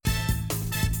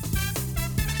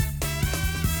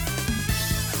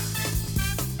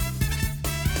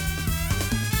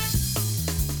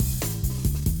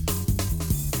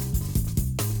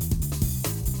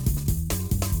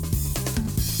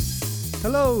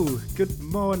Hello, good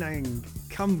morning.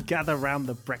 Come gather round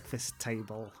the breakfast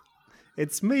table.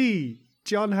 It's me,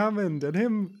 John Hammond, and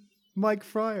him, Mike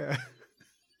Fryer.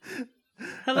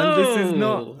 Hello. And this is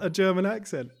not a German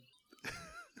accent.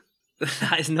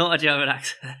 That is not a German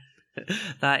accent.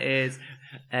 That is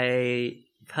a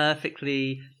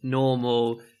perfectly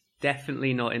normal,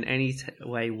 definitely not in any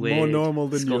way weird, More normal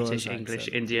than Scottish, yours English,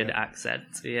 accent. Indian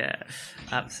accent. Yeah,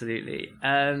 absolutely.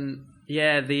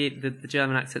 Yeah, the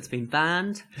German accent's been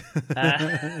banned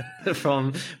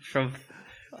from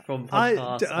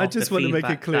podcasts. I just want to make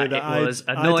it clear that it was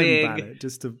I annoying. didn't ban it,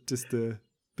 just to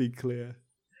be clear.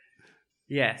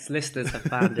 Yes, listeners have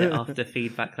banned it after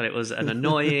feedback that it was an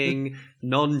annoying,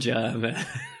 non-German,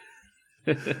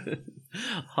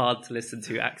 hard to listen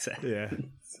to accent. Yeah.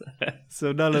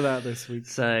 So none of that this week.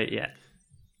 So, yeah,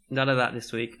 none of that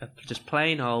this week. Just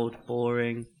plain old,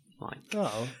 boring Mike.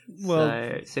 Oh, well,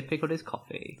 So, sipping on his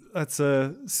coffee. that's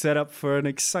a setup for an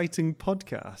exciting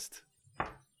podcast.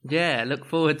 Yeah, look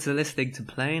forward to listening to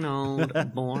plain old,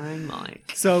 boring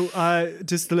Mike. So,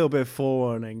 just a little bit of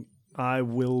forewarning. I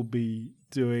will be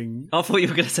doing... I thought you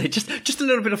were going to say just a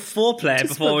little bit of foreplay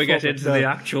before we get into the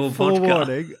actual podcast.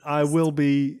 Forewarning, I will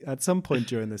be, at some point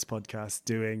during this podcast,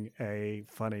 doing a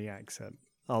funny accent.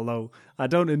 Although, I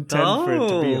don't intend for it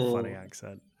to be a funny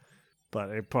accent. But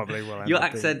it probably will end Your up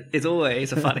accent is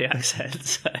always a funny accent.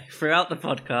 So throughout the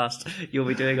podcast, you'll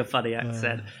be doing a funny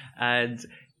accent. And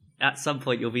at some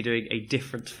point, you'll be doing a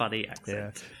different funny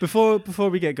accent. Yeah. Before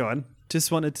we get going, just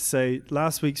wanted to say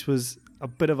last week's was a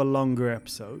bit of a longer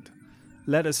episode.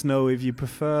 Let us know if you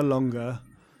prefer longer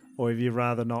or if you'd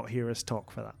rather not hear us talk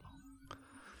for that long.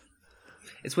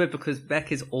 It's weird because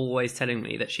Beck is always telling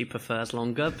me that she prefers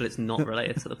longer, but it's not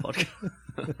related to the podcast.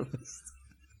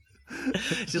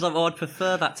 She's like, I'd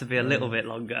prefer that to be a little bit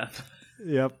longer.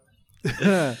 Yep.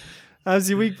 How's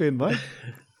your week been, Mike?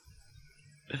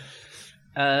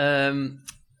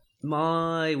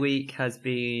 My week has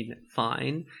been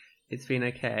fine. It's been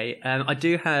okay. I've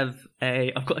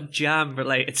got a jam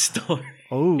related story.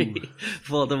 Oh.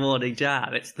 For the morning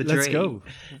jam. It's the Let's dream. go.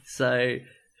 So,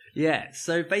 yeah.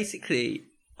 So basically,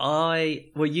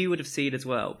 you would have seen as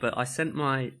well, but I sent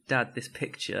my dad this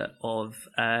picture of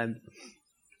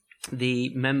the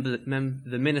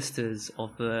ministers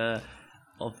of the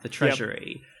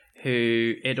Treasury.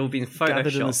 Who it all been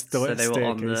photoshopped, so they were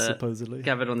on the supposedly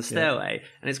gathered on the stairway,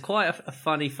 and it's quite a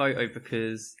funny photo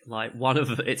because like one of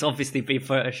them, it's obviously been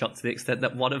photoshopped to the extent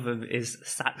that one of them is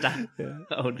sat down,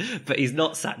 but he's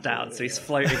not sat down, so he's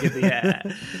floating in the air,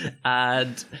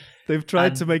 and they've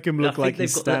tried to make him look like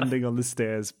he's got standing on the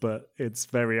stairs, but it's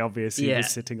very obvious he was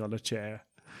sitting on a chair.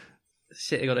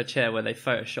 Sitting on a chair where they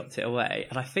photoshopped it away.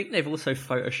 And I think they've also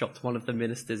photoshopped one of the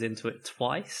ministers into it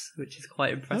twice, which is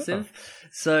quite impressive.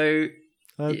 So,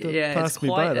 Pass me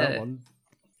by that one.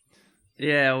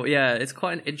 Yeah, it's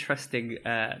quite an interesting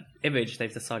image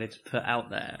they've decided to put out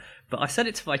there. But I sent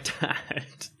it to my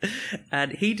dad,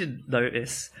 and he didn't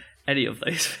notice any of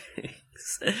those things.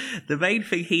 The main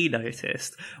thing he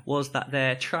noticed was that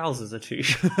their trousers are too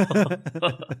short.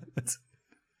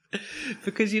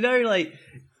 Because, like...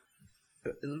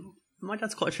 My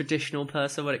dad's quite a traditional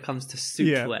person when it comes to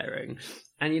suit wearing,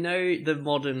 and the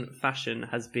modern fashion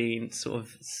has been sort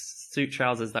of suit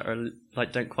trousers that are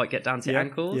like don't quite get down to your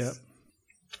ankles. Yeah.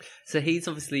 So he's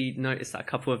obviously noticed that a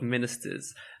couple of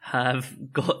ministers have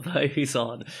got those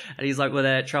on, and he's like, "Well,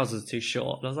 their trousers are too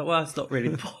short." And I was like, "Well, that's not really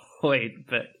the point,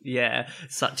 but yeah,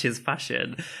 such is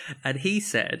fashion." And he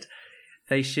said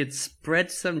they should spread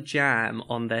some jam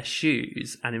on their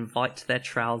shoes and invite their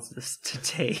trousers to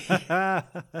tea.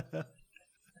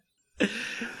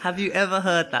 Have you ever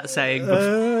heard that saying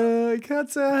before? I can't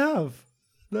say I have.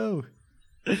 No.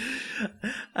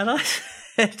 And I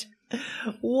said,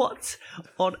 what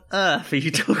on earth are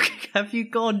you talking? Have you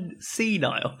gone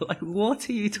senile? Like, what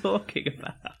are you talking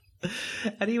about?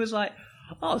 And he was like,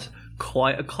 oh, it's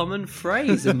quite a common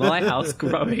phrase in my house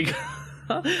growing up.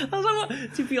 I was like, what?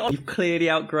 To be honest, you've clearly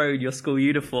outgrown your school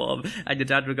uniform. And your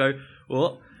dad would go,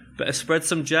 what? Better spread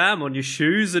some jam on your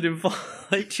shoes and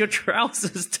invite your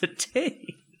trousers to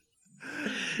tea.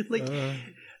 Like,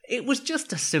 it was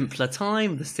just a simpler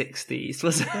time, the 60s,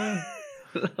 wasn't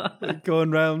it?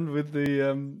 Going round with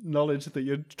the knowledge that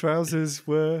your trousers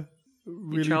were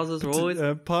really always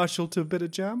partial to a bit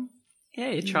of jam? Yeah,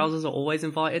 your trousers are always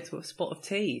invited to a spot of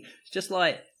tea. It's just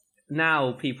like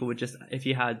now people would just, if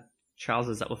you had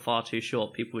trousers that were far too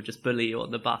short, people would just bully you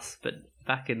on the bus, but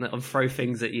and throw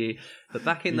things at you. But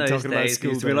back in those days, it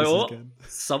used to be like, oh,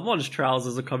 someone's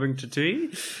trousers are coming to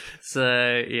tea.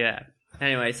 So, yeah.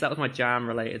 Anyway, so that was my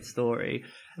jam-related story.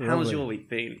 How was your week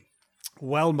been?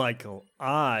 Well, Michael,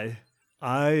 I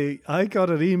I got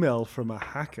an email from a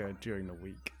hacker during the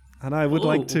week, and I would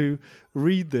like to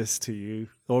read this to you,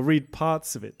 or read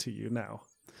parts of it to you now,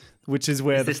 which is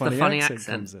where the funny accent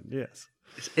comes in. Yes.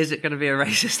 Is it going to be a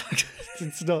racist accent?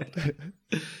 It's not.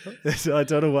 I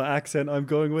don't know what accent I'm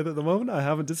going with at the moment. I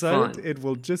haven't decided. Fine. It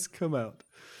will just come out.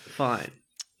 Fine.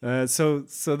 So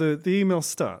the email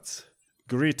starts.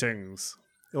 Greetings.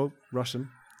 Oh, Russian.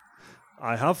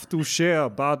 I have to share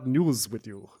bad news with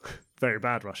you. Very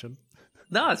bad Russian.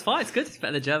 No, it's fine. It's good. It's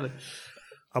better than German.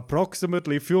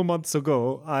 Approximately a few months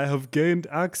ago, I have gained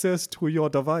access to your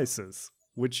devices,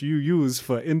 which you use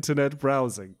for internet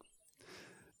browsing.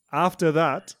 After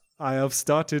that, I have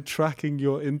started tracking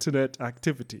your internet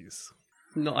activities.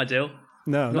 Not ideal.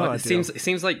 No, not ideal. It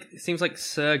seems like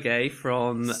Sergey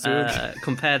from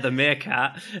Compare the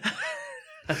Meerkat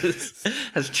has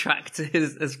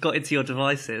got into your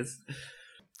devices.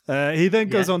 He then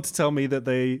goes on to tell me that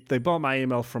they bought my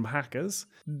email from hackers.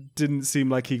 Didn't seem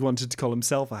like he wanted to call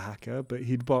himself a hacker, but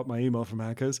he'd bought my email from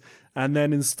hackers and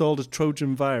then installed a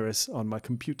Trojan virus on my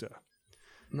computer.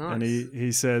 Nice. And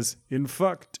he says, in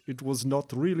fact, it was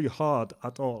not really hard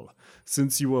at all,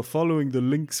 since you were following the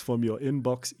links from your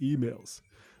inbox emails.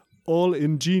 All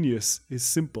ingenious is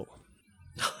simple.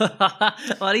 Well,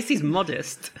 at least he's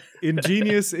modest.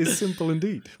 Ingenious is simple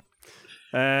indeed.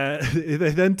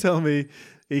 They then tell me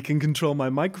he can control my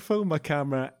microphone, my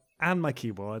camera, and my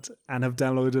keyboard, and have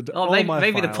downloaded all my files.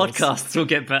 Maybe the podcasts will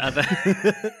get better then.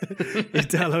 He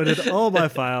downloaded all my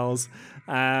files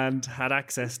and had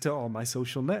access to all my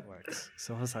social networks.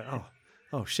 So I was like,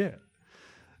 oh shit.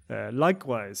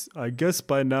 Likewise, I guess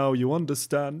by now you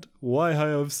understand why I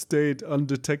have stayed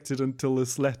undetected until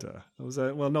this letter. I was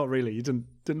like, well, not really. You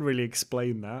didn't really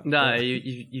explain that. No,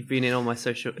 you've been in on my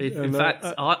social. In fact,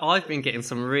 I've been getting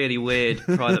some really weird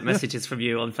private messages from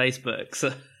you on Facebook.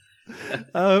 So.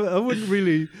 I wouldn't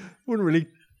really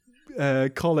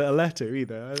call it a letter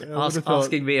either.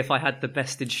 Asking me if I had the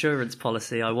best insurance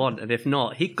policy I want, and if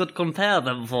not, he could compare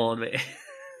them for me.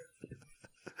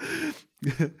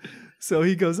 So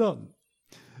he goes on.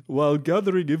 While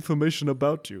gathering information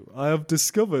about you, I have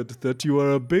discovered that you are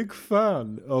a big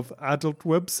fan of adult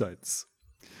websites.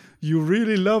 You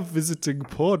really love visiting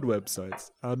porn websites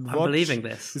and I'm believing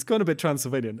this. It's gone a bit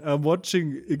Transylvanian. I'm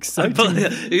watching exciting.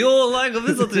 You like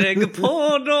visiting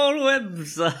porn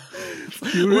websites.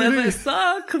 Where they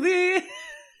suck the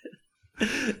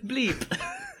bleep.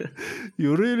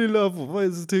 You really love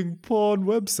visiting porn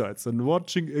websites and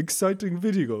watching exciting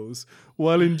videos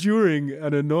while enduring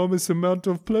an enormous amount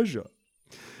of pleasure.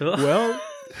 Well,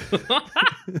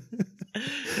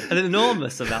 an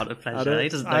enormous amount of pleasure. He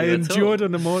doesn't know I you at all. endured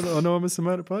an enormous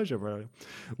amount of pleasure, bro.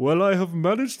 Well, I have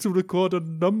managed to record a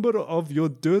number of your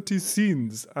dirty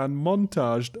scenes and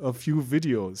montaged a few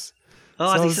videos.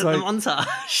 Oh, so has he sent the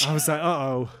montage? I was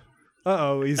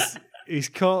like, he's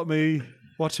caught me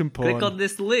watching porn. Click on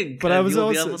this link, but and I was you'll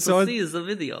also be able to see the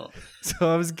video.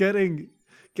 So I was getting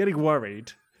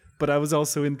worried, but I was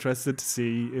also interested to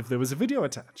see if there was a video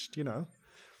attached. You know,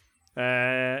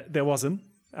 there wasn't,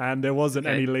 and there wasn't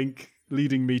any link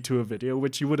leading me to a video,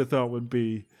 which you would have thought would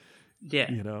be,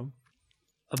 you know,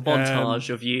 a montage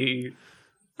of you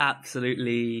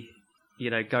absolutely,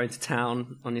 going to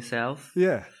town on yourself.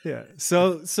 Yeah.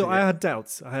 So I had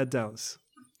doubts.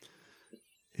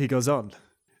 He goes on.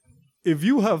 If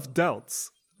you have doubts,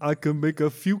 I can make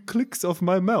a few clicks of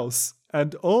my mouse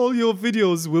and all your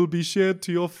videos will be shared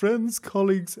to your friends,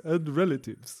 colleagues, and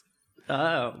relatives.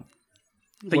 Oh.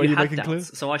 But you had doubts, clear?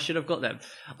 So I should have got them.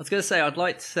 I was going to say, I'd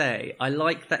like to say, I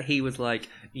like that he was like,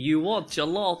 you watch a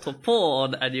lot of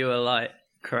porn, and you were like,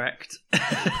 correct.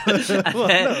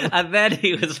 and then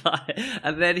he was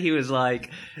like,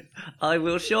 I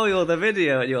will show you the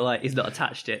video, and you're like, he's not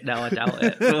attached it. Now I doubt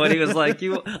it. But when he was like,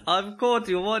 I've caught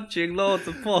you watching loads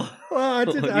of porn. Well, I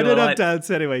didn't have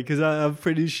doubts anyway, because I'm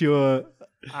pretty sure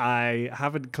I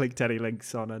haven't clicked any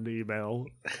links on an email.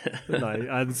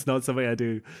 And it's not something I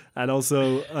do. And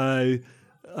also,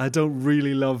 I don't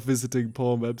really love visiting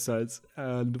porn websites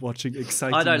and watching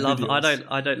exciting videos.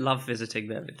 I don't love visiting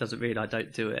them. It doesn't mean I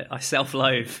don't do it. I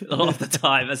self-loathe a lot of the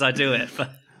time as I do it. But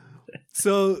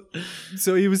so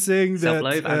he was saying that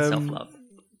self-loathe and self-love.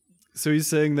 So he's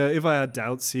saying that if I had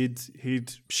doubts, he'd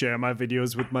share my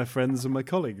videos with my friends and my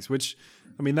colleagues. Which,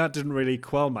 I mean, that didn't really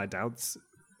quell my doubts.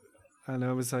 And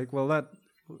I was like, well,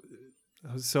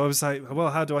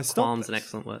 how do I stop Qualm's this? An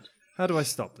excellent word. How do I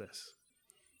stop this?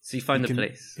 So you phone the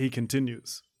police. He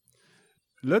continues.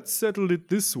 Let's settle it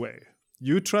this way.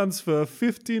 You transfer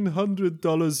 $1,500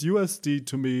 USD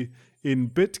to me in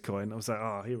Bitcoin. I was like,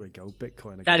 oh, here we go,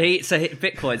 Bitcoin again. And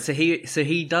Bitcoin. So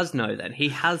he does know. Then he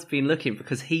has been looking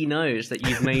because he knows that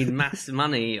you've made massive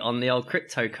money on the old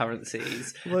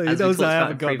cryptocurrencies. Well, he knows I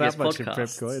haven't got that much in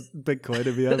Bitcoin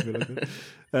if he has been looking.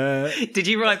 Did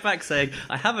you write back saying,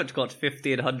 I haven't got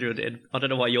 50 and 100 in, I don't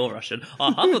know why you're Russian,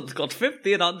 I haven't got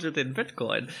 50 and 100 in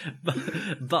Bitcoin,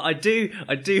 but I do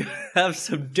have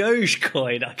some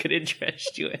Dogecoin I could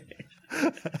interest you in.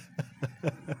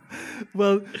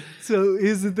 Well, so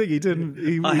here's the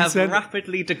thing, I have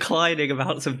rapidly declining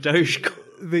amounts of Dogecoin.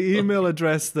 The email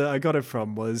address that I got it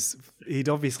from was, he'd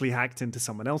obviously hacked into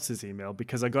someone else's email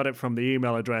because I got it from the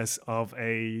email address of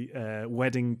a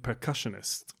wedding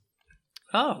percussionist.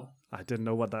 Oh. I didn't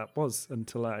know what that was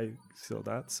until I saw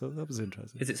that, so that was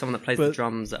interesting. Is it someone that plays the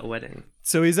drums at a wedding?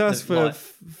 So he's asked for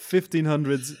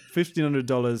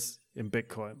 $1,500 in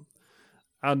Bitcoin.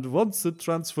 And once the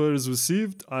transfer is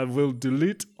received, I will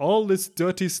delete all this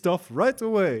dirty stuff right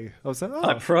away. I was like, oh.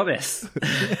 I promise.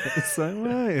 It's like,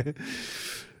 right.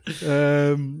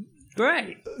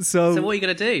 Great. So what are you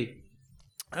going to do?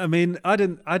 I mean, I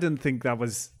didn't think that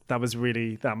was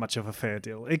really that much of a fair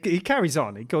deal. He carries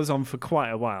on. It goes on for quite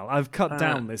a while. I've cut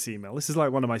down this email. This is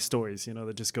like one of my stories,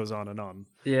 that just goes on and on.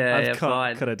 Yeah, I've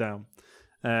cut it down.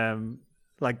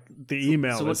 Like the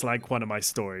email is like one of my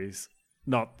stories,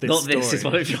 not this story. This is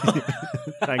one of yours.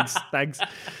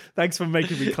 Thanks for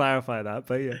making me clarify that.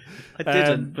 But yeah, I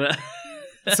didn't. But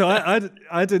so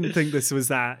I didn't think this was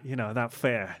that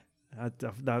fair. I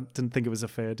didn't think it was a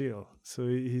fair deal. So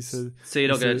he said. So you're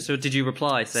not going to. So did you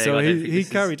reply saying? So he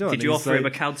carried on. Did you offer him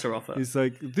a counter offer? He's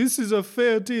like, "This is a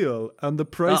fair deal, and the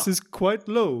price is quite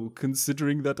low,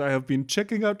 considering that I have been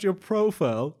checking out your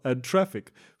profile and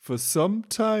traffic for some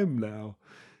time now."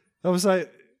 I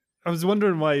was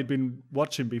wondering why he'd been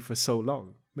watching me for so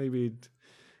long. Maybe.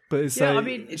 But it's I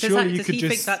mean, does he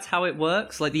think that's how it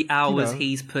works? Like the hours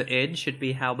he's put in should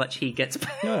be how much he gets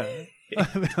paid. Yeah.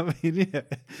 I mean, yeah.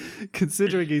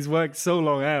 Considering he's worked so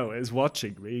long hours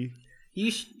watching me,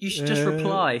 you should just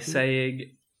reply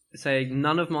saying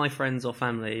none of my friends or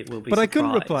family will be. But I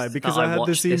couldn't reply because I had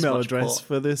this email address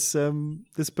for this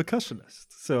percussionist,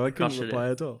 so I couldn't reply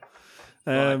at all.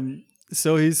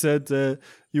 So he said,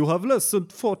 "You have less than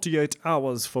 48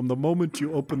 hours from the moment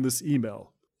you open this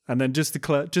email," and then just to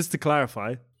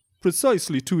clarify,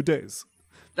 precisely 2 days.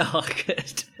 Oh,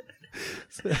 good.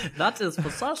 That is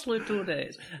precisely 2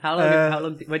 days. How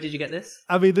long? When did you get this?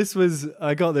 I mean,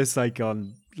 I got this like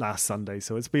on last Sunday,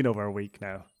 so it's been over a week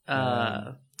now.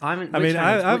 I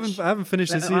haven't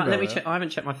finished this email. Let me check. I haven't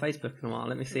checked my Facebook in a while.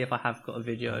 Let me see if I have got a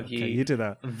video of you. You do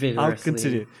that. I'll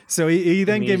continue. So he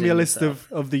then gave me a list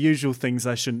of the usual things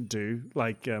I shouldn't do,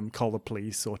 like call the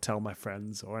police or tell my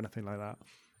friends or anything like that.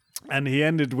 And he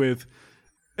ended with,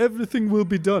 "Everything will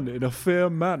be done in a fair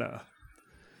manner."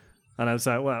 And I was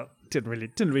like, well, didn't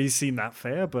really seem that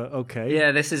fair, but okay.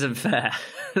 Yeah, this isn't fair.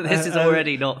 This is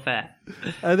already not fair.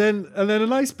 And then a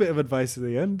nice bit of advice at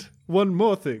the end. One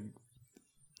more thing.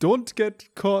 Don't get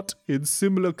caught in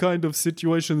similar kind of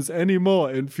situations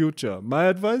anymore in future. My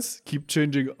advice, keep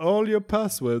changing all your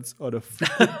passwords on a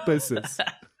frequent basis.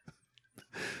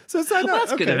 So it's like,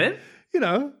 that's good of him.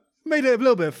 Made it a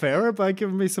little bit fairer by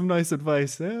giving me some nice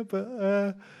advice there.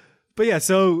 But yeah,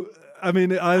 so I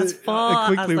mean, I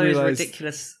quickly realized.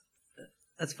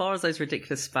 As far as those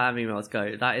ridiculous spam emails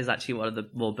go, that is actually one of the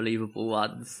more believable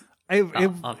ones I've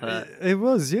heard. It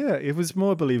was, yeah. It was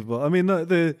more believable. I mean,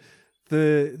 the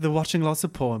watching lots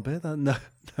of porn bit, no,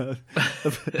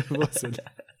 it wasn't.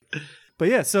 But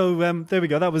yeah, so there we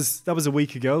go. That was a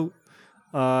week ago.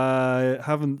 I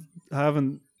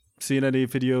haven't seen any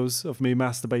videos of me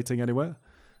masturbating anywhere,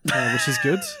 which is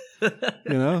good.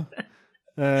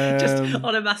 Just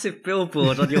on a massive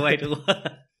billboard on your way to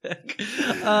work.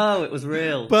 Oh, it was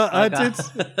real. But I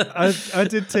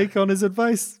did take on his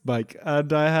advice, Mike,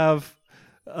 and I've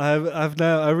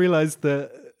now realized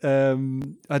that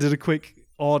I did a quick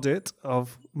audit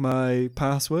of my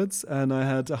passwords, and I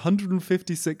had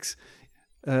 156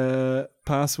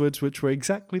 passwords which were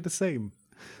exactly the same.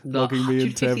 Logging me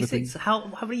into everything. How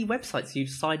many websites you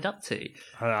signed up to?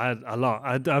 I had a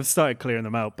lot. I've started clearing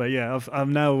them out, but yeah, I've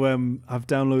now I've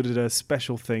downloaded a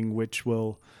special thing which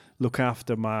will look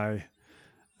after my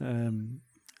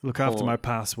my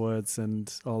passwords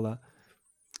and all that.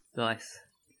 Nice.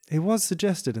 It was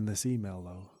suggested in this email,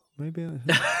 though. Maybe.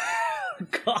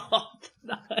 God,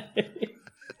 no.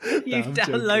 You've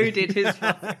downloaded his.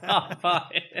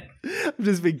 I've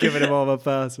just been giving him all my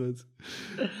passwords.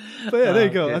 But yeah, there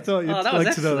you go. Good. I thought you'd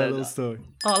like to know that little story.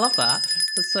 Oh, I love that.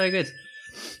 That's so good.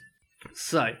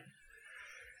 So,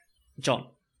 John.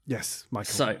 Yes,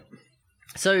 Michael. So,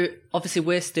 So obviously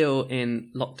we're still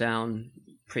in lockdown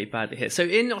pretty badly here. So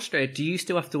in Australia, do you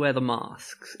still have to wear the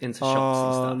masks into shops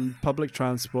and On stuff? public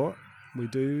transport, we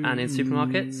do. And in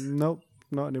supermarkets? Nope,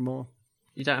 not anymore.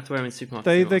 You don't have to wear them in supermarkets.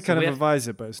 They anymore. kind So of we have- advise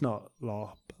it, but it's not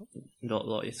law. not a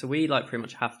lot. So we like pretty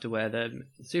much have to wear them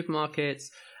in supermarkets,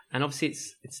 and obviously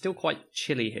it's still quite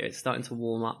chilly here. It's starting to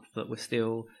warm up, but we're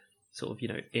still sort of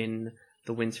in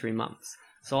the wintry months.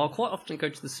 So I'll quite often go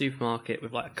to the supermarket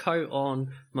with like a coat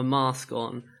on, my mask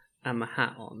on, and my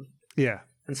hat on. Yeah.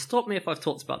 And stop me if I've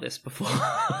talked about this before,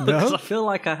 No? because I feel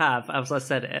like I have as I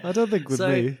said it. I don't think with So,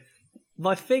 me.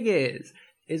 My thing is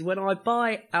when I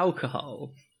buy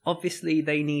alcohol, obviously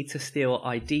they need to still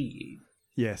ID you.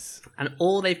 Yes. And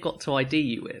all they've got to ID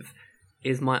you with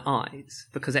is my eyes,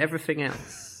 because everything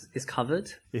else is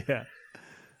covered. Yeah.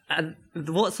 And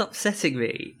what's upsetting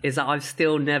me is that I'm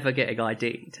still never getting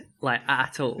ID'd, like,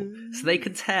 at all. So they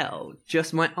can tell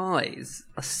just my eyes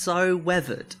are so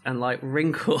weathered and, like,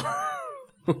 wrinkled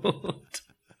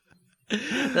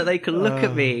that they can look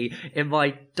at me in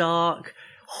my dark,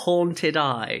 haunted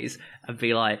eyes and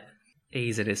be like,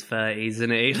 he's in his 30s,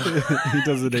 isn't he? He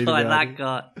doesn't need Like an that ID.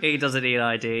 guy, he doesn't need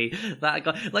ID. That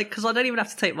guy, like, because I don't even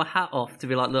have to take my hat off to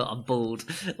be like, look, I'm bald.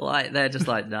 Like, they're just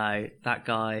like, no, that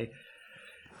guy,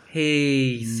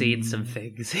 he's seen some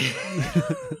things.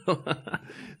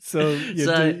 So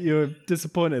So- you're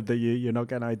disappointed that you're not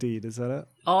getting ID'd, is that it?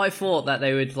 I thought that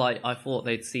they would I thought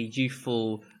they'd see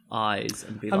youthful eyes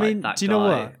and be I like, mean, that do you guy. know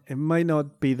what? It might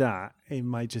not be that. It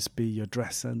might just be your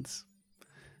dress sense.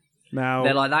 Now,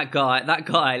 They're like, that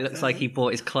guy looks like he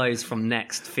bought his clothes from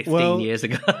Next 15 Well- years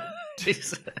ago.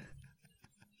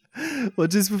 well,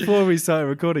 just before we started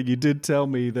recording, you did tell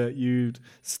me that you'd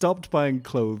stopped buying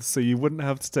clothes so you wouldn't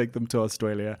have to take them to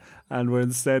Australia and were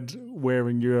instead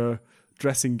wearing your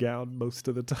dressing gown most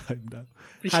of the time now.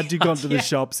 Had you gone to the Yeah.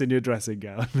 shops in your dressing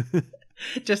gown?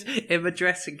 Just in my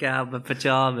dressing gown, my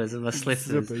pajamas, and my slippers.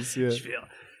 Slippers, yeah. Just be like,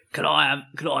 Can I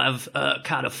have a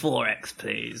can of 4X,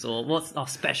 please? Or what's our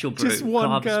special brew? Just one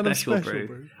Can I have a can of special special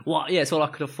brew. What? Yeah, it's all I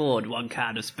could afford. One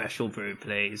can of special brew,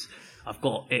 please. I've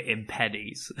got it in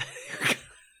pennies.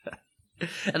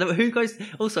 And then who goes?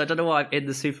 Also, I don't know why I'm in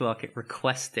the supermarket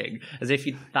requesting, as if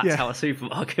that's Yeah. how a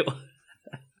supermarket works.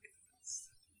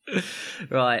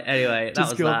 Right. Anyway, that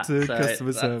Just was go that. up to So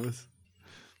customer service.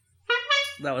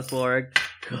 That was boring.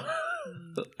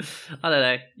 I don't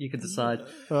know. You can decide.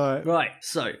 All right. Right,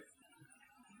 so,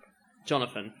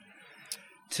 Jonathan,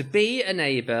 to be a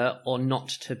neighbour or not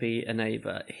to be a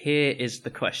neighbour, here is the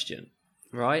question,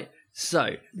 right?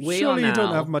 So, we Surely are now you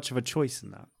don't have much of a choice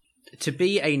in that. to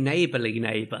be a neighbourly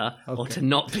neighbour or Okay. to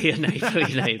not be a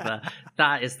neighbourly neighbour.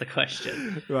 That is the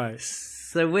question. Right.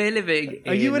 So we're living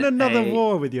Are you in another a-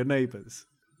 war with your neighbours?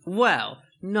 Well,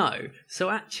 no. So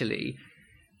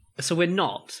we're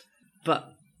not.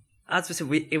 But as we said,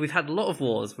 we've had a lot of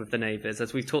wars with the neighbours,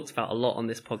 as we've talked about a lot on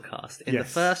this podcast. In the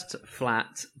Yes. first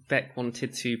flat, Beck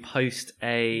wanted to post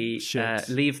Shit.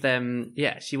 leave them.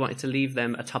 Yeah, she wanted to leave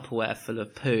them a Tupperware full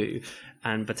of poo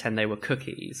and pretend they were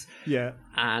cookies, Yeah.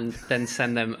 and then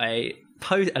send them an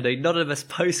anonymous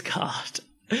postcard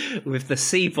with the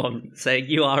C bomb saying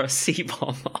 "You are a C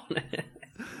bomb" on it.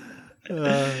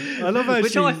 I love how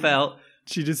Which she, I felt.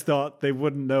 she just thought they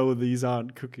wouldn't know these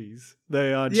aren't cookies.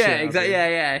 They aren't Yeah, shit, are exactly.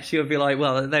 they? Yeah. She would be like,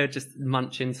 well, they would just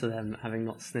munch into them, having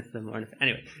not sniffed them or anything.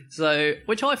 Anyway, so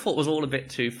which I thought was all a bit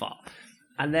too far.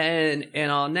 And then in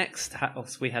our next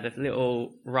house, we had a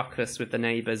little ruckus with the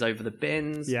neighbours over the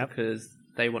bins Yep. because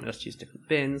they wanted us to use different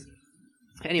bins.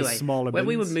 Anyway, smaller when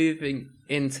we were bins. moving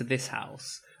into this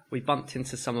house, we bumped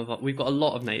into some of our. We've got a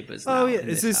lot of neighbours now. Oh yeah, in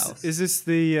is this this house. is this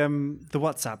the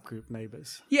WhatsApp group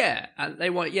neighbours? Yeah, and they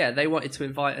wanted to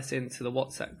invite us into the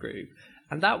WhatsApp group.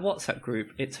 And that WhatsApp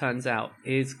group, it turns out,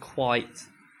 there's quite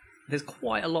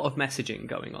a lot of messaging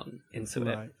going on into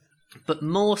Right. it. But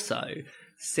more so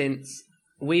since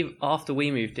after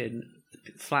we moved in,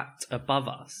 the flat above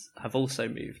us have also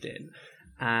moved in,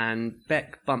 and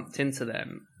Beck bumped into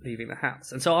them leaving the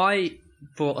house. And so I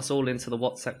brought us all into the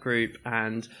WhatsApp group,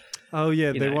 and Oh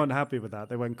yeah, You they know. weren't happy with that.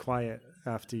 They went quiet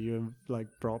after you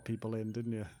brought people in,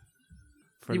 didn't you?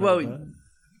 For a Well, little bit.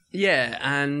 yeah,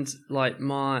 and so my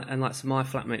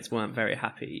flatmates weren't very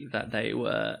happy that they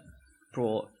were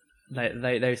brought.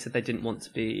 They said they didn't want to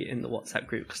be in the WhatsApp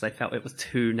group because they felt it was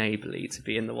too neighbourly to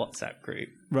be in the WhatsApp group,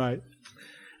 Right.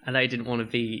 and they didn't want to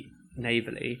be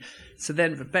neighbourly. So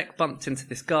then Beck bumped into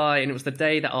this guy, and it was the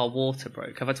day that our water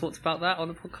broke. Have I talked about that on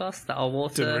the podcast? That our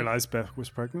water Didn't realise Beth was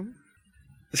pregnant.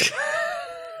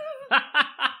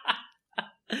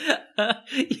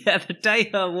 Yeah, the day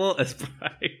her waters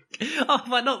broke. Oh,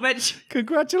 have I not mentioned?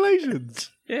 Congratulations.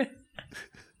 Yeah.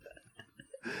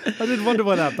 I didn't wonder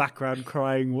what that background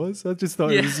crying was. I just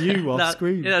thought it was you off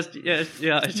screen. It's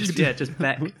just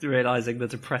Beck realising the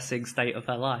depressing state of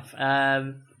her life.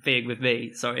 Being with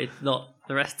me, sorry, not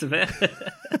the rest of it.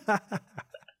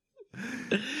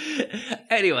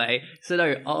 Anyway, so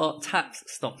no, our taps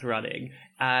stopped running,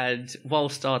 and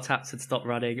whilst our taps had stopped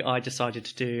running, I decided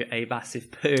to do a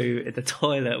massive poo in the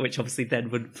toilet, which obviously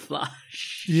then wouldn't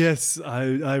flush. Yes,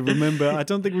 I remember. I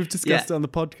don't think we've discussed it on the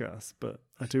podcast, but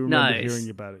I do remember hearing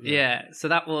about it. Yeah, so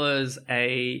that was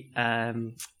a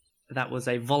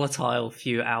volatile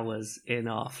few hours in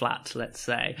our flat, let's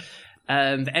say.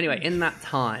 But anyway, in that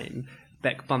time,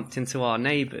 Beck bumped into our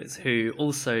neighbours, who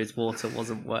also's water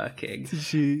wasn't working. Did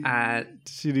she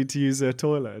need to use her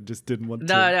toilet and just didn't want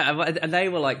to? No, and they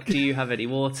were like, do you have any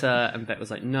water? And Beck was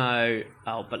like, no.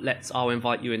 Oh, but I'll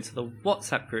invite you into the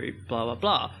WhatsApp group, blah, blah,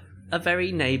 blah. A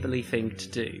very neighbourly thing to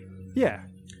do. Yeah.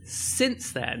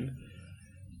 Since then,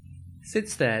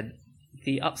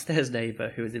 the upstairs neighbour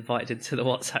who was invited into the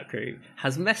WhatsApp group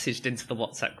has messaged into the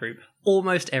WhatsApp group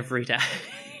almost every day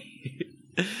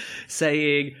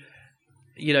saying,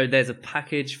 you know, there's a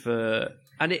package for,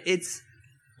 and it's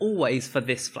always for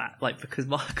this flat, like because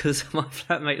my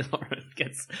flatmate Lauren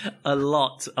gets a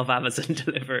lot of Amazon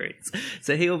deliveries,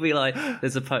 so he'll be like,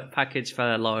 "There's a package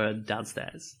for Lauren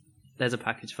downstairs. There's a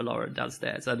package for Lauren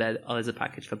downstairs, and then there's a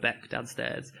package for Beck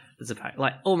downstairs. There's a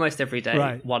like almost every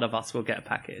day, One of us will get a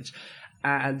package."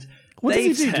 And what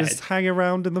does he do? Just hang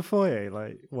around in the foyer,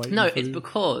 like? No, it's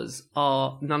because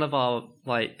none of our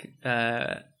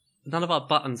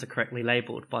buttons are correctly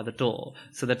labelled by the door,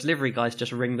 so the delivery guys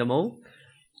just ring them all,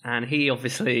 and he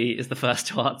obviously is the first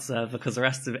to answer because the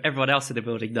rest of everyone else in the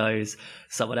building knows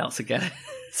someone else will get it.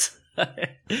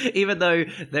 Even though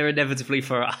they're inevitably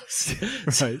for us.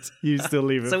 Right, you still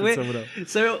leave it for someone else.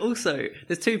 So also,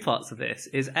 there's two parts of this.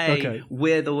 Is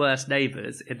we're the worst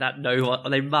neighbours in that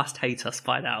they must hate us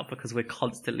by now because we're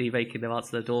constantly making them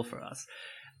answer the door for us.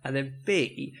 And then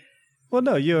B... Well,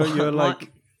 no, you're like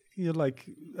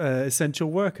essential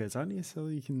workers, aren't you? So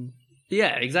you can...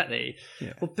 Yeah, exactly.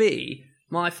 Yeah. Well, B,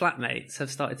 my flatmates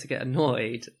have started to get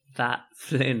annoyed that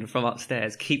Flynn from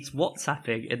upstairs keeps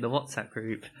WhatsApping in the WhatsApp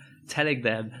group, telling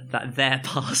them that their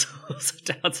parcels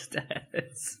are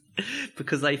downstairs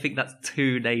because they think that's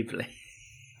too neighbourly.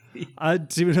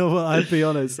 Do you know what? I'd be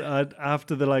honest.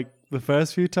 After the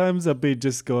first few times, I'd be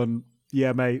just going,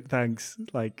 "Yeah, mate, thanks."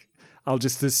 Like, I'll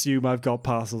just assume I've got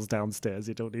parcels downstairs.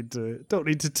 You don't need to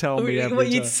tell me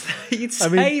every time. You'd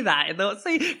say that,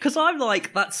 because I'm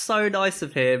like, that's so nice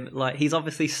of him. Like, he's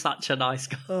obviously such a nice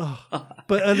guy. Oh,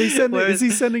 but are they is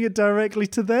he sending it directly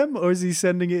to them, or is he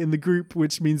sending it in the group,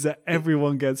 which means that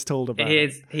everyone gets told about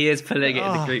it? He is putting it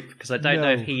in the group because I don't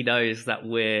know if he knows that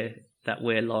we're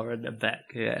Lauren and Beck.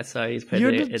 Yeah, so he's putting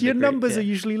it in the group. Your numbers are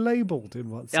usually labelled in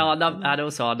WhatsApp. Yeah, and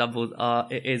also our numbers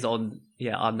it is on.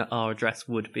 Yeah, our address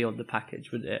would be on the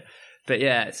package, wouldn't it? But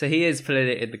yeah, so he is putting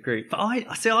it in the group. But I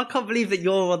can't believe that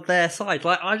you're on their side.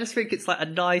 Like, I just think it's like a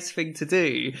nice thing to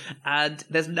do, and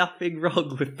there's nothing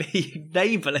wrong with being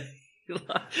neighbourly.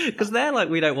 Because they're like,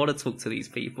 we don't want to talk to these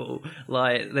people.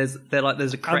 Like, there's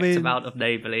a correct amount of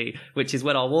neighbourly, which is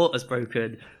when our water's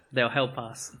broken, they'll help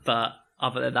us. But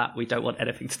other than that, we don't want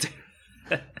anything to do.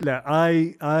 No,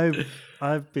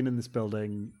 I've been in this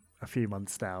building a few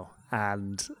months now,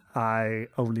 and I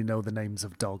only know the names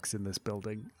of dogs in this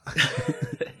building.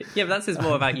 Yeah, but that says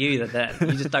more about you than them.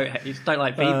 You just don't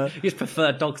like people. You just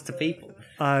prefer dogs to people.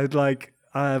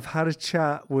 I've had a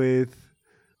chat with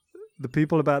the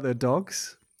people about their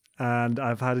dogs, and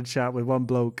I've had a chat with one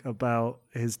bloke about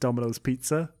his Domino's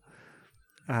pizza.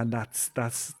 And that's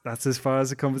as far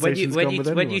as the conversation's gone with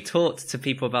anyone. When you talked to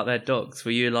people about their dogs,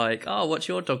 were you like, "Oh, what's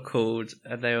your dog called?"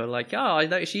 And they were like, "Oh, I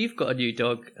noticed you've got a new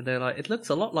dog." And they're like, "It looks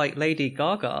a lot like Lady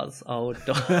Gaga's old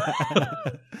dog."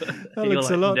 That looks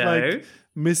a lot like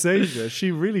Miss Asia.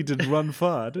 She really did run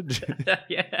far, didn't she?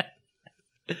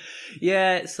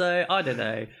 Yeah. So I don't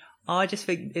know. I just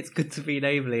think it's good to be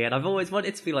neighbourly, and I've always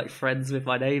wanted to be like friends with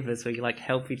my neighbours, where you like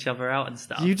help each other out and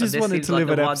stuff. You just wanted to live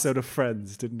an episode of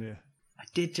Friends, didn't you? I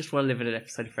did just want to live in an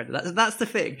episode of Friends. That's the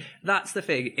thing. That's the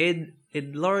thing. In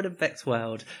Lauren and Beck's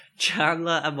world,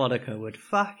 Chandler and Monica would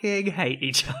fucking hate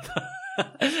each other.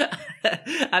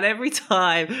 And every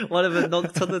time one of them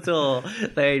knocked on the door,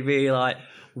 they'd be like,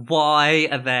 "Why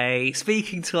are they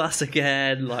speaking to us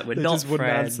again? Like, we're not friends." They just wouldn't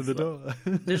answer the door.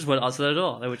 They just wouldn't answer the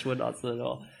door. They wouldn't answer the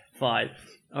door. Fine.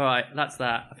 All right, that's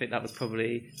that. I think that was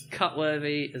probably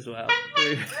cut-worthy as well.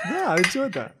 Yeah, I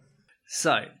enjoyed that.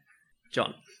 So,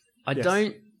 John,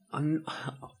 in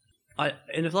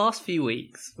the last few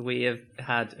weeks, we have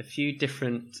had a few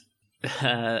different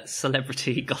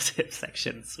celebrity gossip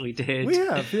sections. We did. We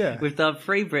have, yeah. We've done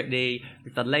Free Britney,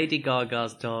 we've done Lady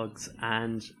Gaga's dogs,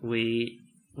 and we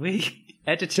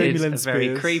edited Jamie Lynn a very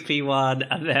Spears. creepy one,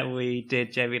 and then we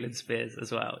did Jamie Lynn Spears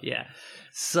as well. Yeah.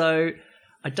 So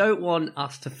I don't want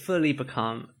us to fully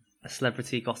become a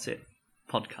celebrity gossip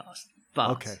podcast, but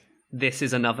Okay. this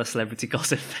is another celebrity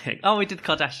gossip thing. Oh, we did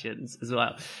Kardashians as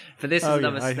well, but this is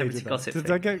another I celebrity hated that. gossip Did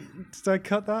thing. Did I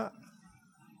cut that?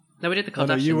 No, we did the Oh,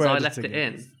 no, you Kardashians. were I left it editing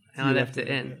in, it. and I You left left it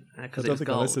it in I because it don't was think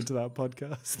I gold. listened to that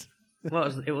podcast.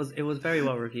 Well, it was very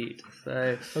well reviewed.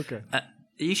 So Okay.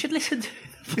 you should listen to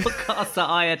the podcast that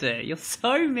I edit. You're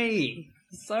so mean,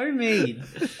 so mean.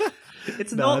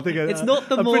 It's No, I not. think It's not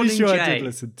the I'm Morning pretty sure I Jay, did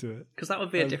listen to it. because that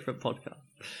would be a different podcast.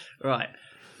 Right.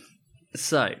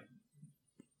 So,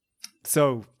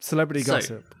 Celebrity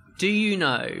gossip. do you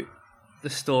know the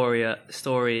story of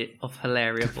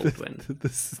Hilaria Baldwin? The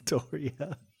story.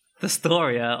 The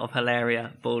story of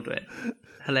Hilaria Baldwin.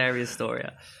 Hilaria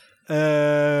Storia.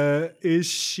 Is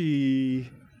she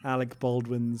Alec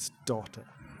Baldwin's daughter?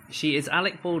 She is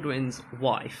Alec Baldwin's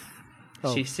wife.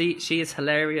 Oh. She is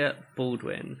Hilaria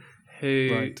Baldwin, who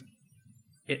Right.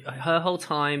 her whole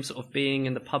time sort of being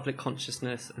in the public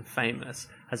consciousness and famous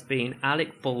has been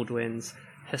Alec Baldwin's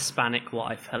Hispanic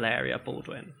wife, Hilaria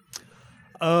Baldwin.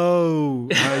 Oh,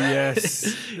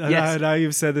 yes. Yes. Now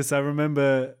you've said this, I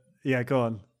remember. Yeah, go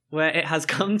on. Where it has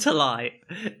come to light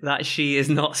that she is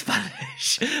not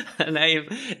Spanish. Her name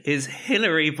is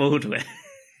Hillary Baldwin,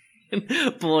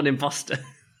 born in Boston.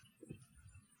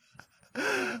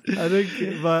 I think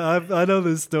I know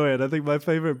this story, and I think my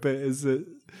favorite bit is that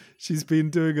she's been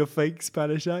doing a fake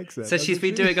Spanish accent. So she's hasn't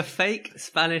been she? doing a fake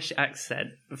Spanish accent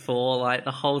for like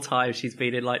the whole time she's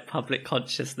been in like public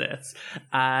consciousness,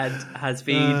 and has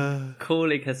been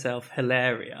calling herself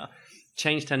Hilaria,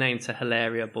 changed her name to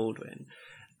Hilaria Baldwin.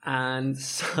 And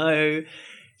so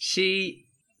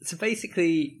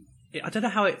basically, I don't know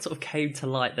how it sort of came to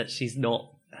light that she's not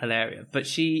Hilaria, but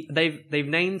they've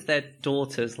named their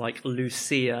daughters like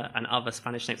Lucia and other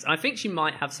Spanish names. And I think she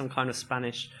might have some kind of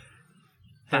Spanish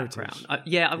background.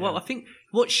 Heritage. I think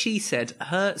what she said,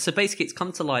 so basically it's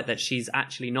come to light that she's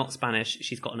actually not Spanish.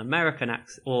 She's got an American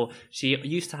accent, or she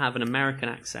used to have an American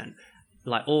accent.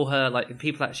 Like all her, like the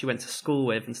people that she went to school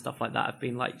with and stuff like that have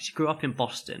been like, she grew up in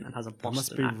Boston and has a Boston It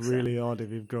must be accent. really odd if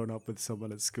you've grown up with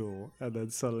someone at school and then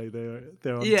suddenly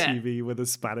they're on Yeah. TV with a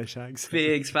Spanish accent.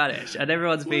 Being Spanish, and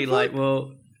everyone's been like,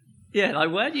 well, yeah, like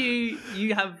weren't you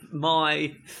have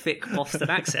my thick Boston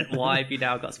accent, why have you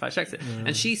now got a Spanish accent?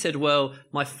 And she said, well,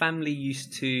 my family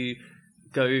used to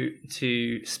go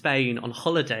to Spain on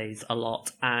holidays a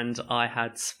lot, and I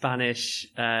had Spanish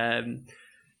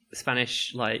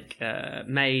like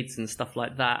maids and stuff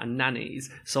like that, and nannies,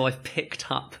 so I've picked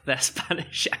up their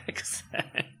Spanish accent.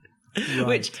 Right.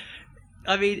 Which,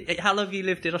 I mean, how long have you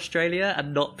lived in Australia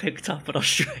and not picked up an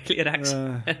Australian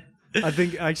accent? I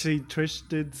think actually Trish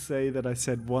did say that I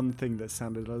said one thing that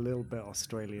sounded a little bit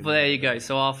Australian. Well, there you go.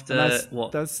 So after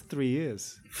That's 3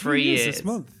 years. 3 years this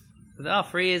month.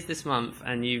 3 years this month,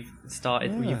 and you've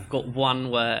got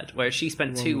one word, whereas she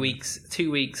spent 2 weeks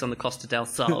on the Costa del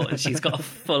Sol, and she's got a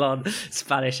full-on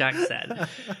Spanish accent.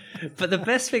 But the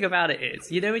best thing about it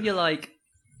is, you know, when you're like,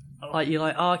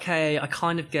 oh, okay, I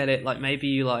kind of get it. Like maybe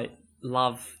you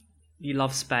love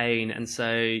Spain, and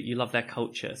so you love their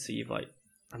culture. So you've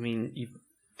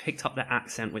picked up their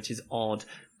accent, which is odd.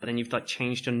 But then you've like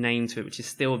changed your name to it, which is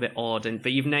still a bit odd.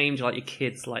 But you've named like your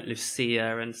kids like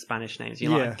Lucia and Spanish names.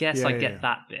 You're like, I guess I get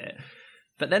that bit.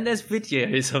 But then there's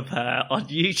videos of her on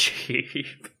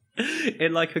YouTube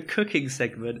in like a cooking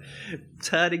segment,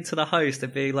 turning to the host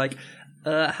and being like,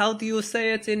 how do you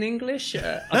say it in English?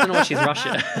 I don't know if she's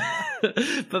Russian.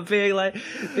 But being like,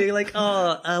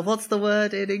 what's the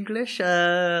word in English?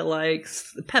 Like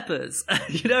peppers.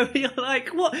 You know, you're like,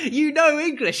 what? You know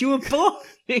English? You were born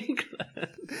in England.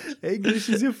 English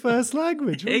is your first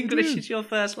language. What English is your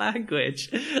first language.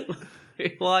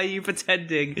 Why are you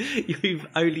pretending you've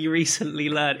only recently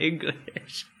learned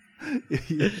English?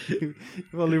 You've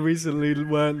only recently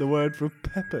learned the word for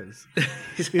peppers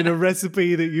in a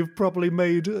recipe that you've probably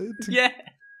made. Yeah.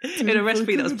 In a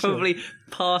recipe that was culture. probably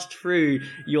passed through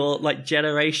your like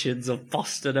generations of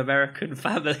Boston American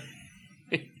family.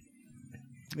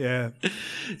 Yeah,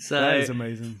 So that is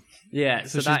amazing. yeah,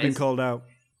 So she's that been is- called out.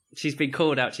 She's been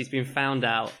called out. She's been found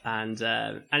out, and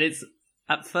it's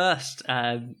at first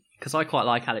because I quite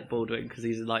like Alec Baldwin because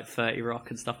he's in like 30 Rock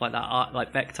and stuff like that.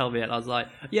 Like Beck told me it, and I was like,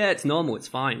 yeah, it's normal, it's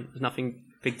fine, there's nothing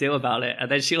big deal about it. And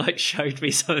then she like showed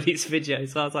me some of these videos,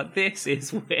 so I was like, this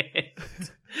is weird.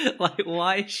 Like,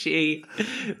 why is she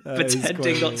That is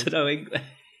pretending quite not weird. to know English?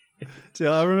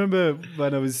 So I remember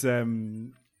when I was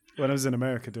in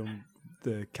America doing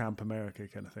the Camp America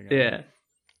kind of thing. Yeah.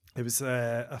 It was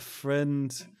a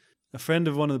friend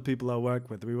of one of the people I work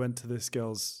with. We went to this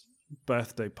girl's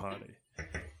birthday party,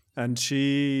 and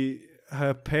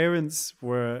her parents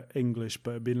were English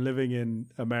but had been living in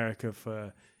America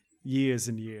for years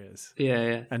and years.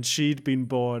 Yeah. And she'd been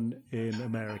born in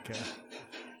America.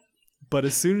 But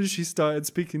as soon as she started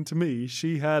speaking to me,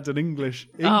 she had an English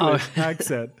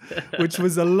accent, which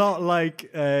was a lot like,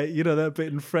 that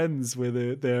bit in Friends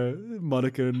where their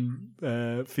Monica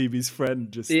and Phoebe's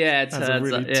friend just has a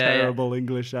really terrible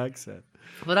English accent.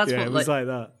 Well, that's what it was like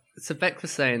that. So Beck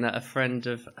was saying that a friend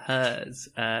of hers,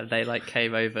 they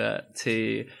came over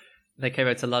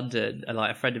to London, and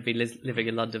a friend had been living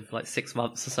in London for 6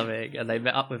 months or something, and they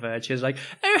met up with her, and she was like,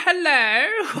 "Oh,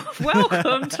 hello,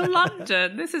 welcome to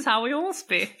London. This is how we all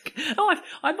speak." Oh,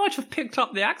 I might have picked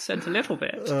up the accent a little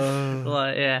bit.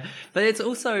 But it's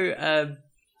also,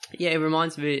 it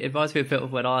reminds me a bit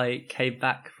of when I came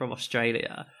back from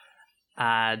Australia,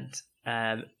 and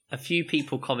a few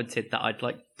people commented that I'd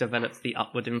developed the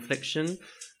upward inflection.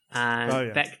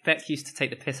 And Beck used to take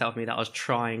the piss out of me that I was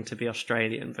trying to be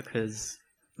Australian because,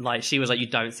 she was like, "You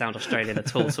don't sound Australian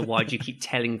at all, so why do you keep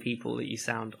telling people that you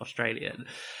sound Australian?"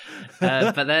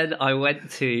 But then I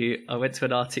went to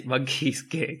an Arctic Monkeys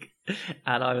gig,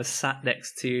 and I was sat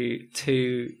next to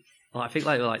two, I think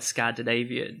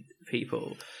Scandinavian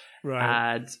people,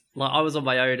 right? And I was on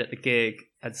my own at the gig,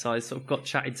 and so I sort of got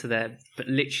chatting to them, but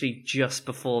literally just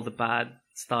before the band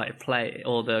started playing,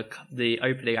 or the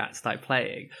opening act started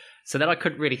playing. So then we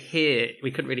couldn't really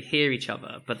hear each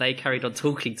other, but they carried on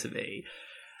talking to me,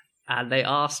 and they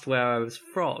asked where I was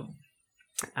from,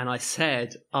 and I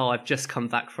said, "Oh, I've just come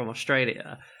back from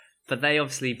Australia." But they,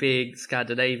 obviously being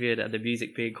Scandinavian and the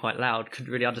music being quite loud,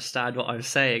 couldn't really understand what I was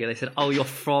saying, and they said, "Oh, you're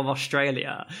from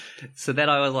Australia." So then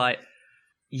I was like,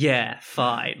 "Yeah,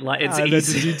 fine." It's easy. Then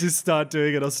did you just start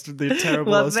doing the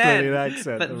terrible Australian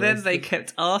accent? But then they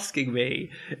kept asking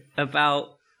me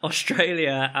about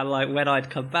Australia and when I'd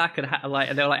come back, and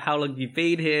and they were like, "How long have you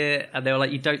been here?" And they were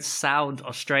like, "You don't sound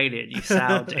Australian, you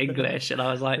sound English." And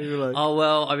I was like, "Oh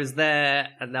well, I was there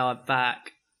and now I'm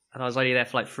back." And I was only there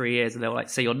for 3 years, and they were like,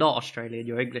 "So you're not Australian,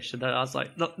 you're English." And then I was like,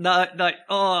 no.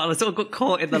 Oh, I sort of got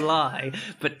caught in the lie,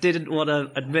 but didn't want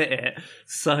to admit it.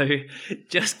 So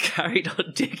just carried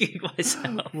on digging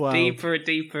myself deeper and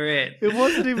deeper in. It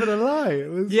wasn't even a lie. It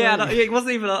was it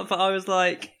wasn't even, but I was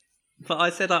but I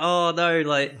said "Oh no,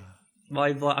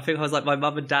 I think I was my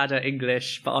mum and dad are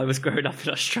English, but I was growing up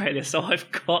in Australia, so I've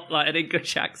got an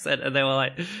English accent." And they were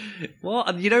like, "What?"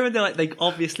 And when they're they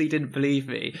obviously didn't believe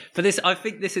me. But I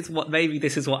think this is what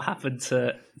happened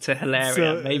to Hilaria.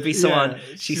 So, maybe someone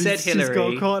she said Hillary. She's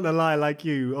got caught in a lie like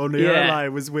you. Only her lie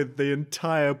was with the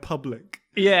entire public.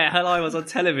 Yeah, her lie was on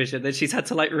television. Then she's had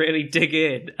to really dig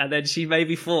in, and then she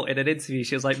maybe thought in an interview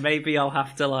she was like, "Maybe I'll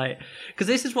have to because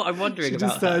this is what I'm wondering about." She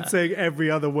just started saying every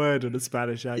other word in a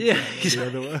Spanish accent. Yeah, every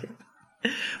other word.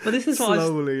 But this is what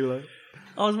slowly.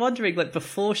 I was wondering,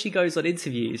 before she goes on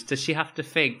interviews, does she have to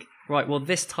think, right? Well,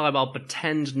 this time I'll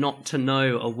pretend not to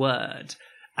know a word,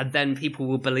 and then people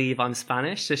will believe I'm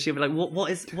Spanish. So she'll be like,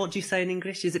 "What do you say in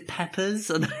English? Is it peppers?"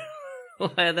 And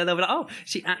then they'll be like, "Oh,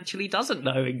 she actually doesn't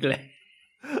know English."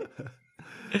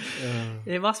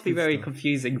 It must be very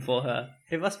confusing for her.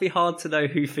 It must be hard to know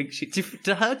who thinks she.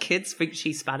 Do her kids think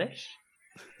she's Spanish?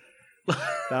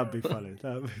 That'd be funny.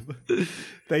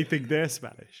 They think they're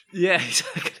Spanish. Yeah,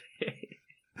 exactly.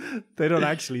 They don't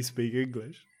actually speak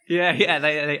English. Yeah,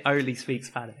 they only speak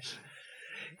Spanish.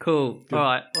 Cool. Good. All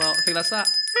right. Well, I think that's that.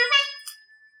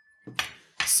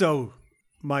 So,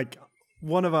 Mike,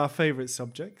 one of our favorite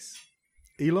subjects,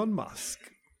 Elon Musk.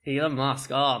 Elon Musk,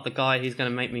 the guy who's going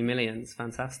to make me millions.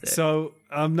 Fantastic. So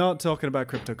I'm not talking about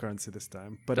cryptocurrency this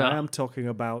time, but I am talking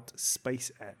about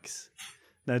SpaceX.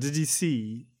 Now, did you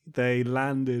see they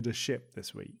landed a ship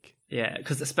this week? Yeah,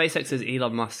 because the SpaceX is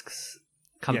Elon Musk's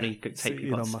company could take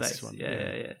people to space. One,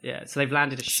 yeah. So they've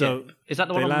landed a ship. So is that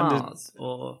the one on Mars?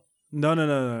 Or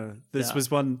No. This was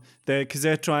one because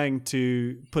they're trying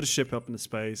to put a ship up into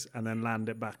space and then land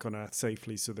it back on Earth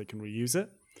safely so they can reuse it.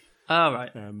 Oh,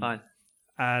 right. Fine.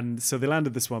 And so they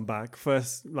landed this one back.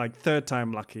 First, third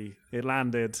time lucky. It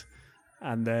landed,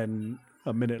 and then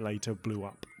a minute later blew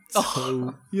up.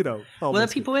 So, were there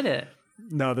people in it?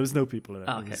 No, there was no people in it.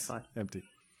 Oh, okay, it was fine. Empty.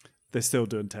 They're still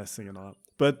doing testing and all that.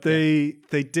 But they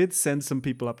did send some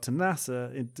people up to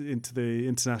NASA into the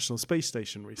International Space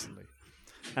Station recently.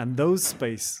 And those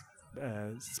space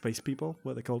people,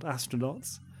 what they're called,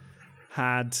 astronauts,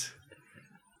 had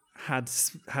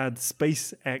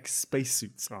SpaceX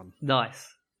spacesuits on. Nice.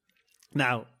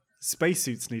 Now,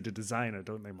 spacesuits need a designer,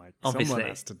 don't they, Mike? Obviously. Someone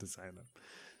has to design them.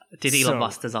 Did Elon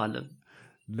Musk design them?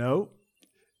 No.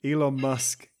 Elon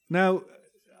Musk. Now,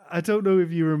 I don't know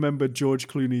if you remember George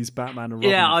Clooney's Batman and Robin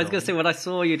Yeah, I was film. going to say, when I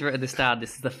saw you'd written this down,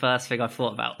 this is the first thing I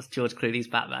thought about was George Clooney's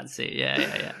Batman suit.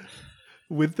 Yeah.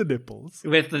 With the nipples.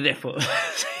 With the nipple.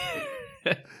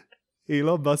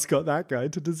 Elon Musk got that guy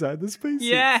to design the spacesuit.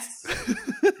 Yes!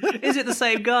 Is it the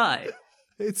same guy?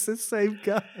 It's the same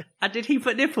guy. And did he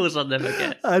put nipples on them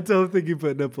again? I don't think he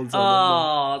put nipples Oh,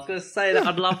 on I was going to say that.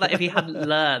 I'd love that if he hadn't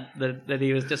learned that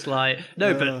he was just like,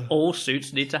 no, but all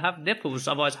suits need to have nipples.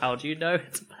 Otherwise, how do you know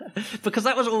it's... Because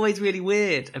that was always really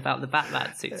weird about the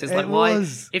Batman suits. It's like, why,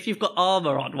 if you've got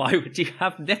armor on, why would you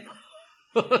have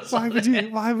nipples? Why would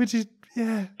you?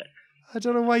 Yeah. I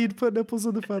don't know why you'd put nipples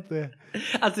on the front there.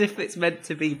 As if it's meant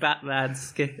to be Batman's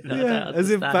skin. As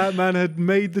if Batman had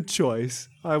made the choice.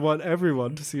 I want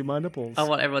everyone to see my nipples. I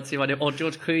want everyone to see my nipples. Or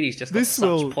George Clooney's just got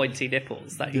such pointy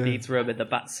nipples that he needs room in the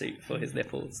Batsuit for his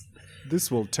nipples.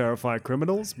 This will terrify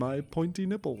criminals, my pointy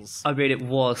nipples. I mean, it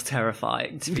was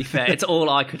terrifying, to be fair. It's all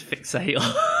I could fixate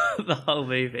on the whole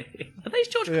movie. Are these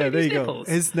George Clooney's nipples?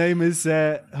 Go. His name is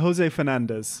Jose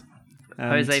Fernandez.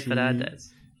 Jose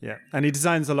Fernandez. Yeah, and he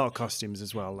designs a lot of costumes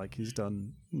as well. Like he's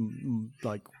done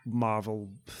like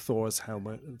Marvel Thor's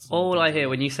helmet. All I hear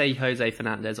when you say Jose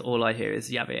Fernandez, all I hear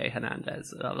is Javier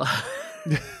Hernandez.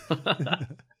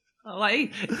 I'm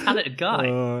like, talented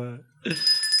guy.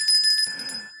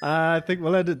 I think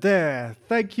we'll end it there.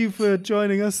 Thank you for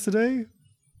joining us today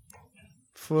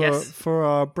for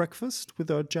our breakfast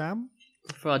with our jam.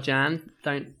 For our jam,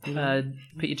 don't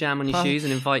put your jam on your shoes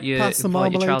and invite your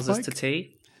trousers to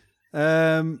tea.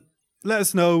 Let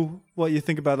us know what you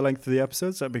think about the length of the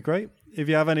episodes. That'd be great. If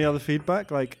you have any other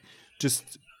feedback, like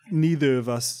just neither of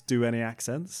us do any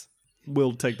accents,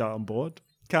 we'll take that on board.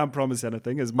 Can't promise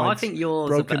anything, as Mike's I think yours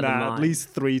broken are better that than mine. at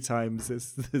least 3 times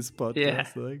this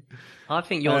podcast thing. I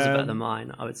think yours are better than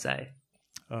mine, I would say.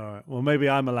 All right. Well, maybe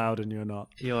I'm allowed and you're not.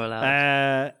 You're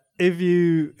allowed. If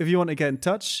you want to get in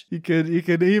touch, you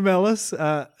can email us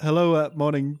at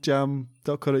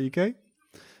hello@morningjam.co.uk.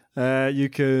 You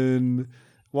can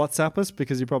WhatsApp us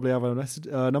because you probably have our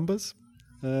numbers.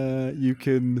 You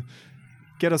can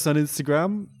get us on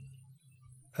Instagram,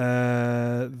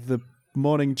 the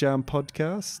Morning Jam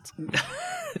Podcast.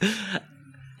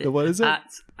 What is it?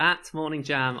 At Morning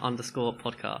Jam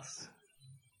 _podcast.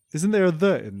 Isn't there a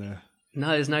 "the" in there? No,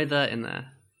 there's no "the" in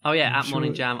there. Oh yeah, at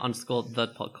Morning Jam _ the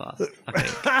podcast. I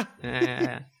think.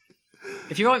 Yeah.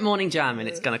 If you write Morning Jam and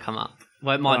it's going to come up.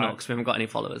 Well, it might not because we haven't got any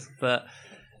followers, but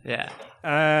yeah.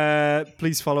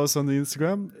 Please follow us on the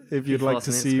Instagram if you'd like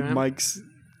to see Mike's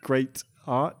great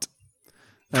art.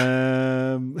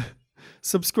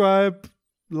 Subscribe,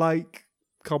 like,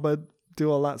 comment,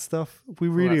 do all that stuff. We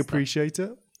really appreciate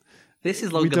it. This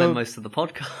is longer than most of the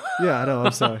podcast. Yeah, I know.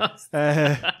 I'm sorry.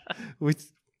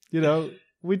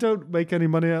 We don't make any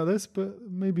money out of this, but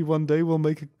maybe one day we'll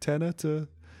make a tenner to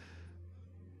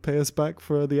pay us back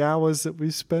for the hours that we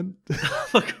spent.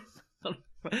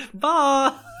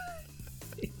 Bye.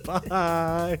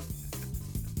 Bye.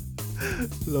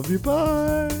 Love you.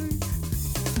 Bye.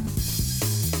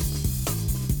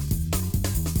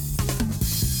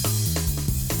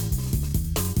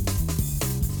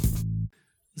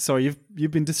 Sorry,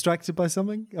 you've been distracted by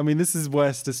something? I mean, this is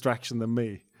worse distraction than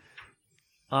me.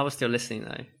 I was still listening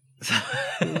though.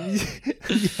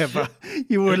 Yeah, but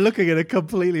you were looking in a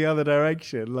completely other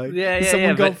direction. Like,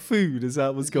 someone got food. Is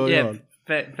that what's going on?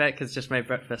 Beck has just made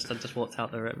breakfast and just walked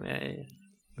out the room. Yeah.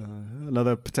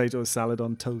 Another potato salad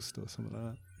on toast or something like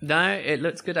that. No, it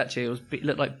looks good actually. It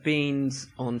looked like beans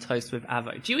on toast with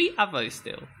avo. Do you eat avo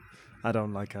still? I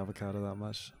don't like avocado that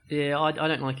much. Yeah, I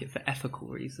don't like it for ethical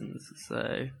reasons,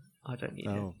 so I don't eat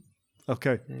it.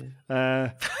 Okay.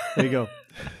 Yeah. There you go.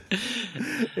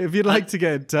 If you'd like to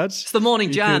get in touch... It's the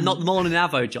Morning Jam, not the Morning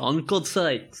Avo, John. God's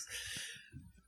sakes.